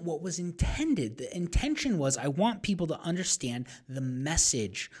wasn't what was intended. The intention was, I want people to understand the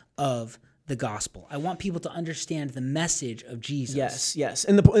message of the gospel. I want people to understand the message of Jesus. Yes.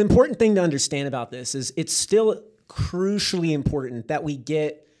 And the important thing to understand about this is it's still crucially important that we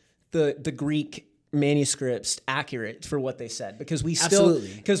get the Greek manuscripts accurate for what they said, because we still,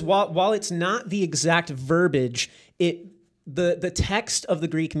 because while it's not the exact verbiage, the text of the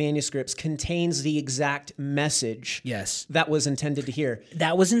Greek manuscripts contains the exact message that was intended to hear.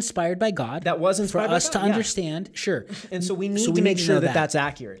 That was inspired by God. That was inspired for us to understand. Sure. And so we need to make sure that that's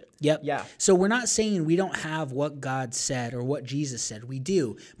accurate. Yep. Yeah. So we're not saying we don't have what God said or what Jesus said. We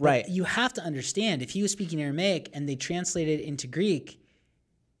do. But right. You have to understand, if he was speaking Aramaic and they translated it into Greek,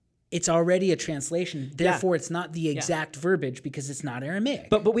 it's already a translation. Therefore, it's not the exact verbiage because it's not Aramaic.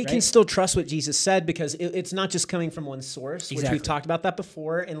 But we can still trust what Jesus said because it's not just coming from one source, which we've talked about that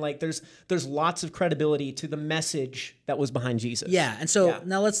before. And like there's lots of credibility to the message that was behind Jesus. Yeah. And so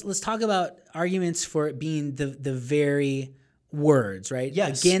now let's talk about arguments for it being the very words, right?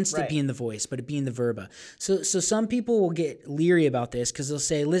 Yes, against it being the voice, but it being the verba. So some people will get leery about this because they'll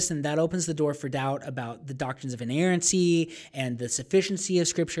say, listen, that opens the door for doubt about the doctrines of inerrancy and the sufficiency of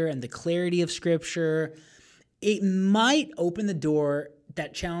Scripture and the clarity of Scripture. It might open the door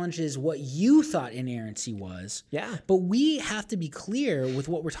that challenges what you thought inerrancy was. Yeah. But we have to be clear with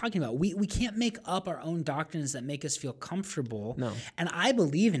what we're talking about. We can't make up our own doctrines that make us feel comfortable. No. And I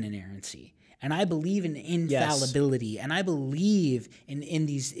believe in inerrancy. And I believe in infallibility, and I believe in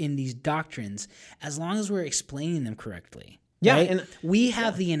these doctrines as long as we're explaining them correctly. Yeah, right? and we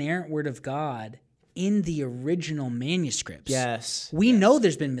have the inerrant word of God in the original manuscripts. Yes. We know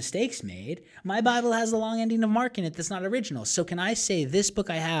there's been mistakes made. My Bible has the long ending of Mark in it that's not original. So can I say this book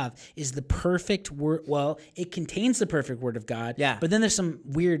I have is the perfect word? Well, it contains the perfect word of God. Yeah. But then there's some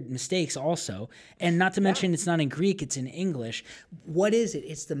weird mistakes also. And not to mention it's not in Greek, it's in English. What is it?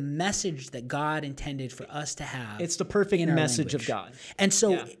 It's the message that God intended for us to have. It's the perfect message of God. And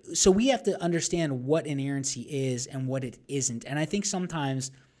so we have to understand what inerrancy is and what it isn't. And I think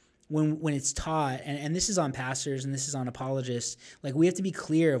sometimes when it's taught, and this is on pastors and this is on apologists, like we have to be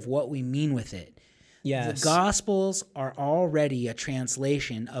clear of what we mean with it. Yes. The Gospels are already a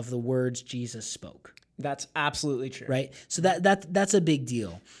translation of the words Jesus spoke. That's absolutely true. Right? So that's a big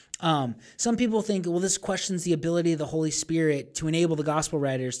deal. Some people think, well, this questions the ability of the Holy Spirit to enable the gospel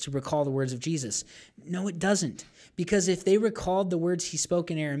writers to recall the words of Jesus. No, it doesn't. Because if they recalled the words he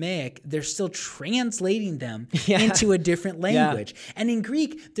spoke in Aramaic, they're still translating them into a different language. Yeah. And in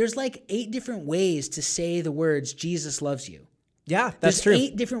Greek, there's like 8 different ways to say the words, Jesus loves you. Yeah, that's true. There's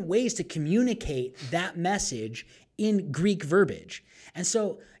 8 different ways to communicate that message in Greek verbiage. And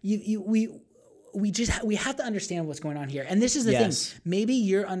so we have to understand what's going on here. And this is the thing. Maybe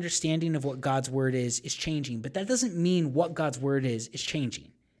your understanding of what God's word is changing, but that doesn't mean what God's word is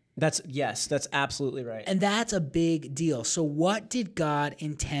changing. That's absolutely right. And that's a big deal. So what did God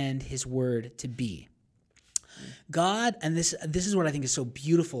intend his word to be? God, and this is what I think is so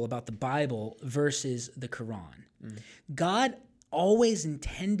beautiful about the Bible versus the Quran. God always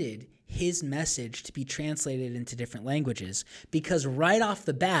intended his message to be translated into different languages because right off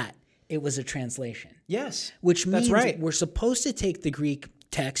the bat, it was a translation. Yes. Which means we're supposed to take the Greek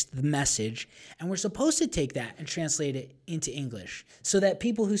text, the message, and we're supposed to take that and translate it into English so that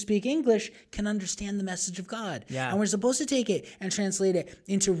people who speak English can understand the message of God. Yeah. And we're supposed to take it and translate it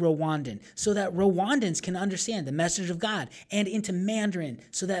into Rwandan so that Rwandans can understand the message of God, and into Mandarin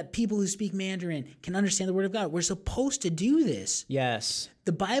so that people who speak Mandarin can understand the word of God. We're supposed to do this. Yes.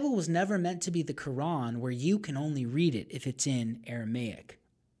 The Bible was never meant to be the Quran where you can only read it if it's in Aramaic.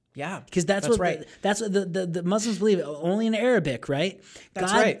 Yeah, because that's what the Muslims believe, only in Arabic, right?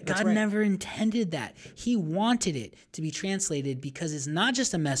 God never intended that. He wanted it to be translated because it's not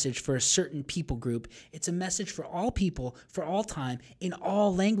just a message for a certain people group. It's a message for all people, for all time, in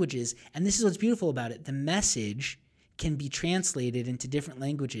all languages. And this is what's beautiful about it. The message can be translated into different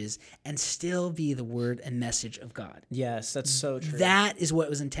languages and still be the word and message of God. Yes, that's so true. That is what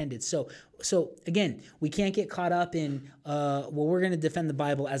was intended. So again, we can't get caught up in, we're going to defend the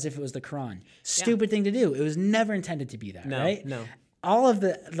Bible as if it was the Quran. Stupid thing to do. It was never intended to be that, right? No. All of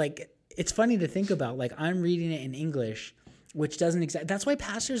it's funny to think about, I'm reading it in English, which doesn't that's why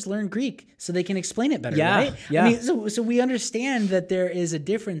pastors learn Greek, so they can explain it better, right? Yeah. I mean, so we understand that there is a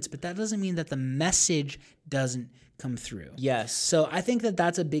difference, but that doesn't mean that the message doesn't come through. Yes. So I think that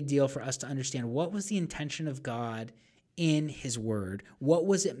that's a big deal for us to understand. What was the intention of God in his word? What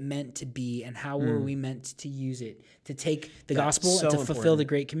was it meant to be, and how were we meant to use it to take the gospel and to fulfill the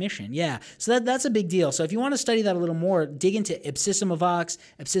Great Commission? Yeah. So that's a big deal. So if you want to study that a little more, dig into Ipsissima Vox,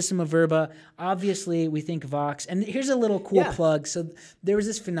 Ipsissima Verba. Obviously, we think Vox. And here's a little cool plug. So there was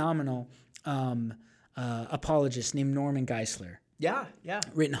this phenomenal apologist named Norman Geisler. Yeah.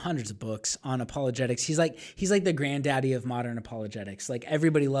 Written hundreds of books on apologetics. He's like the granddaddy of modern apologetics. Like,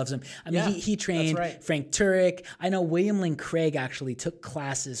 everybody loves him. I mean, he trained Frank Turek. I know William Lane Craig actually took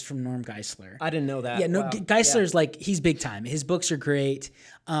classes from Norm Geisler. I didn't know that. Yeah, no, Geisler's he's big time. His books are great.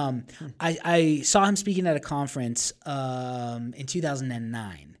 I saw him speaking at a conference in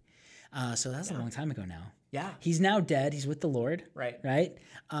 2009. So that's a long time ago now. Yeah. He's now dead. He's with the Lord. Right.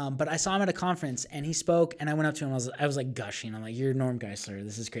 But I saw him at a conference, and he spoke, and I went up to him. I was like gushing. I'm like, "You're Norm Geisler.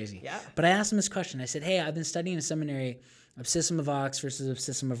 This is crazy." Yeah. But I asked him this question. I said, "Hey, I've been studying in seminary, Ipsissima Vox versus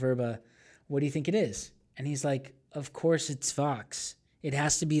Ipsissima Verba. What do you think it is?" And he's like, "Of course it's Vox. It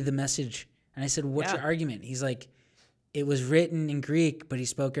has to be the message." And I said, "What's your argument?" He's like, "It was written in Greek, but he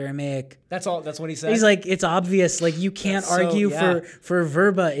spoke Aramaic." That's what he said. He's like, "It's obvious. Like, you can't argue for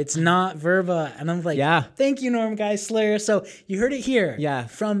verba. It's not verba." And I'm like, "Thank you, Norm Geisler." So you heard it here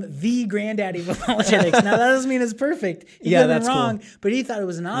from the granddaddy of apologetics. Now, that doesn't mean it's perfect. He got it wrong, cool. But he thought it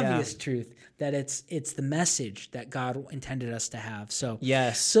was an obvious truth, that it's the message that God intended us to have. So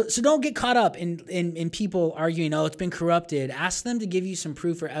So don't get caught up in people arguing, "Oh, it's been corrupted." Ask them to give you some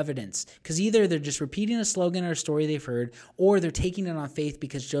proof or evidence, because either they're just repeating a slogan or a story they've heard, or they're taking it on faith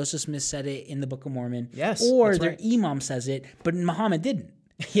because Joseph Smith said it in the Book of Mormon, or their imam says it, but Muhammad didn't.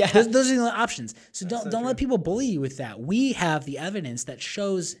 Yeah, those are the options. So don't let people bully you with that. We have the evidence that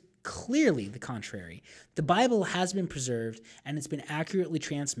shows clearly the contrary. The Bible has been preserved, and it's been accurately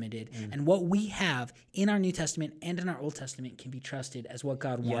transmitted, and what we have in our New Testament and in our Old Testament can be trusted as what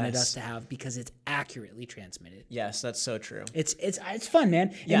God wanted us to have, because it's accurately transmitted. Yes, that's so true. It's fun,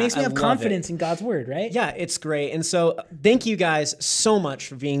 man. It makes me have confidence in God's word, right? Yeah, it's great. And so thank you guys so much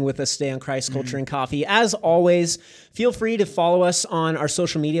for being with us today on Christ Culture and Coffee. As always, feel free to follow us on our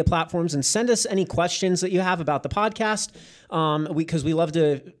social media platforms and send us any questions that you have about the podcast, because we love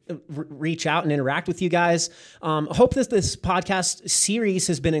to reach out and interact with you guys. Hope that this podcast series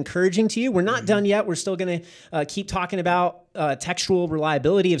has been encouraging to you. We're not done yet. We're still going to keep talking about textual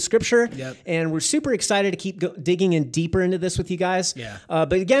reliability of Scripture. Yep. And we're super excited to keep digging in deeper into this with you guys. Yeah.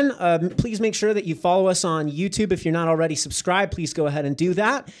 But again, please make sure that you follow us on YouTube. If you're not already subscribed, please go ahead and do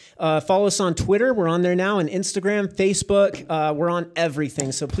that. Follow us on Twitter. We're on there now, and Instagram, Facebook. We're on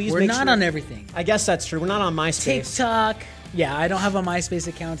everything. So please We're not on everything. I guess that's true. We're not on MySpace. TikTok. Yeah, I don't have a MySpace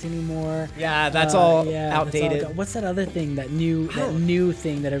account anymore. Yeah, that's all outdated. That's all, what's that other thing? That new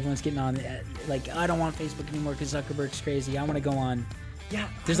thing that everyone's getting on? Like, I don't want Facebook anymore because Zuckerberg's crazy. I want to go on. Yeah,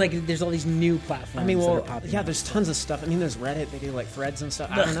 there's all these new platforms. I mean, that are popping up. there's tons of stuff. I mean, there's Reddit. They do like threads and stuff.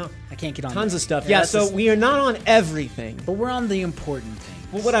 I don't know. I can't get on. Tons there. of stuff. Yeah, so we are not on everything, but we're on the important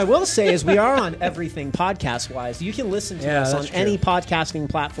things. Well, what I will say is we are on everything podcast-wise. You can listen to us on any podcasting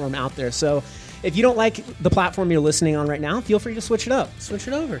platform out there. So if you don't like the platform you're listening on right now, feel free to switch it up. Switch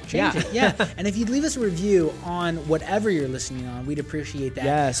it over. Change it. Yeah. And if you'd leave us a review on whatever you're listening on, we'd appreciate that.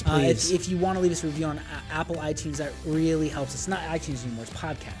 Yes, please. If you want to leave us a review on Apple iTunes, that really helps. It's not iTunes anymore. It's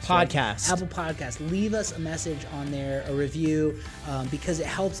podcasts. Podcast. Right? Apple Podcasts. Leave us a message on there, a review, because it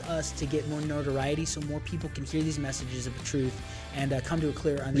helps us to get more notoriety so more people can hear these messages of the truth and come to a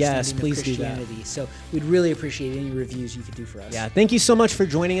clear understanding of Christianity. So we'd really appreciate any reviews you could do for us. Yeah, thank you so much for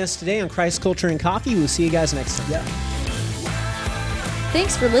joining us today on Christ, Culture, and Coffee. We'll see you guys next time. Yeah.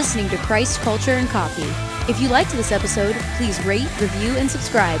 Thanks for listening to Christ, Culture, and Coffee. If you liked this episode, please rate, review, and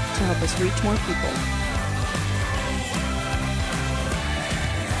subscribe to help us reach more people.